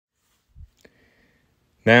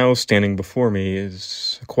Now standing before me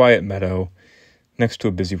is a quiet meadow next to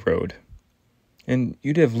a busy road, and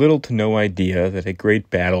you'd have little to no idea that a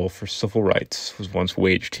great battle for civil rights was once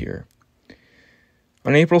waged here.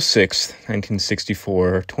 On April 6,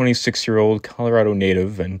 1964, 26-year-old Colorado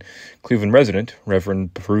native and Cleveland resident,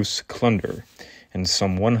 Reverend Bruce Clunder, and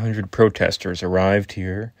some 100 protesters arrived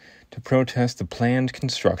here to protest the planned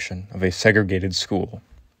construction of a segregated school.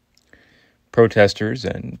 Protesters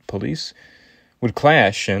and police would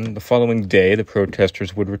clash, and the following day the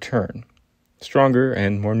protesters would return, stronger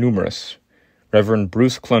and more numerous. Reverend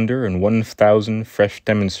Bruce Clunder and 1,000 fresh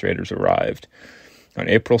demonstrators arrived on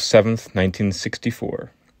April 7th,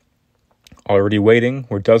 1964. Already waiting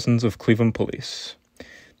were dozens of Cleveland police.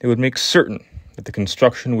 They would make certain that the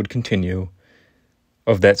construction would continue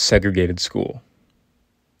of that segregated school.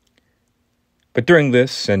 But during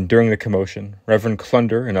this and during the commotion, Reverend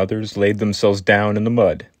Clunder and others laid themselves down in the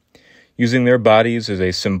mud, using their bodies as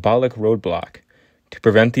a symbolic roadblock to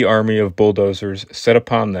prevent the army of bulldozers set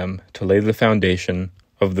upon them to lay the foundation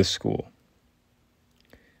of the school.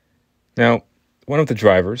 Now, one of the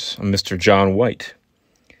drivers, a Mr. John White,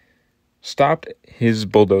 stopped his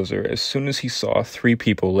bulldozer as soon as he saw 3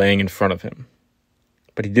 people laying in front of him.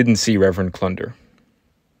 But he didn't see Reverend Clunder.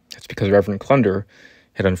 That's because Reverend Clunder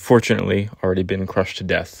had unfortunately already been crushed to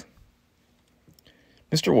death.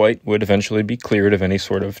 Mr. White would eventually be cleared of any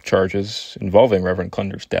sort of charges involving Reverend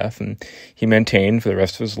Clunder's death, and he maintained for the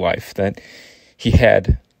rest of his life that he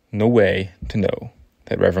had no way to know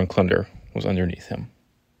that Reverend Clunder was underneath him.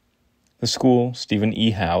 The school, Stephen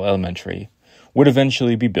E. Howe Elementary, would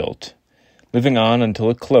eventually be built, living on until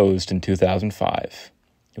it closed in 2005.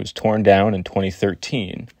 It was torn down in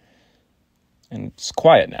 2013, and it's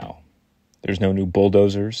quiet now. There's no new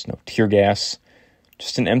bulldozers, no tear gas,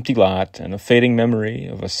 just an empty lot and a fading memory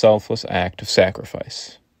of a selfless act of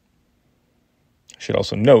sacrifice. I should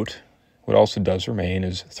also note, what also does remain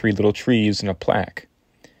is 3 little trees and a plaque.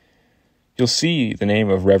 You'll see the name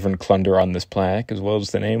of Reverend Clunder on this plaque, as well as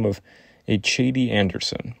the name of a Chady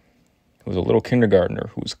Anderson, who was a little kindergartner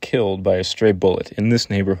who was killed by a stray bullet in this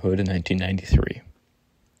neighborhood in 1993.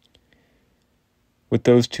 With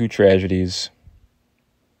those 2 tragedies,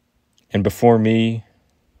 and before me,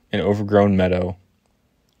 an overgrown meadow,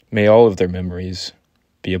 may all of their memories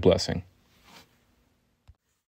be a blessing.